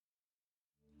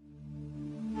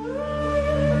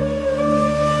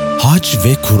Hac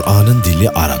ve Kur'an'ın dili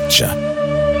Arapça.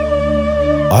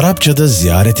 Arapçada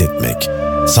ziyaret etmek,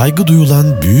 saygı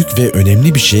duyulan büyük ve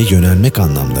önemli bir şeye yönelmek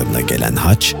anlamlarına gelen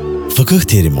hac, fıkıh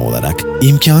terimi olarak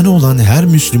imkanı olan her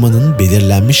Müslümanın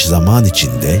belirlenmiş zaman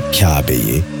içinde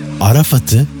Kabe'yi,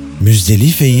 Arafat'ı,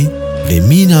 Müzdelife'yi ve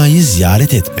Mina'yı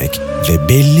ziyaret etmek ve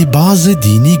belli bazı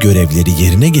dini görevleri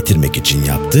yerine getirmek için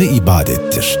yaptığı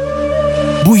ibadettir.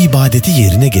 Bu ibadeti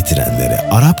yerine getirenlere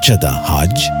Arapçada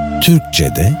hac,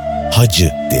 Türkçe'de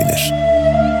hacı denir.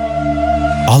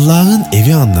 Allah'ın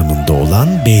evi anlamında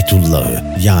olan Beytullah'ı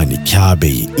yani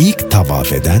Kabe'yi ilk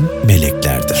tavaf eden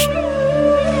meleklerdir.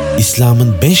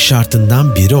 İslam'ın 5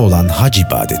 şartından biri olan hac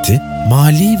ibadeti,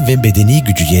 mali ve bedeni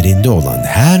gücü yerinde olan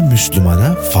her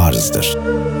Müslümana farzdır.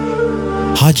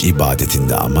 Hac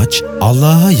ibadetinde amaç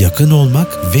Allah'a yakın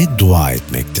olmak ve dua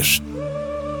etmektir.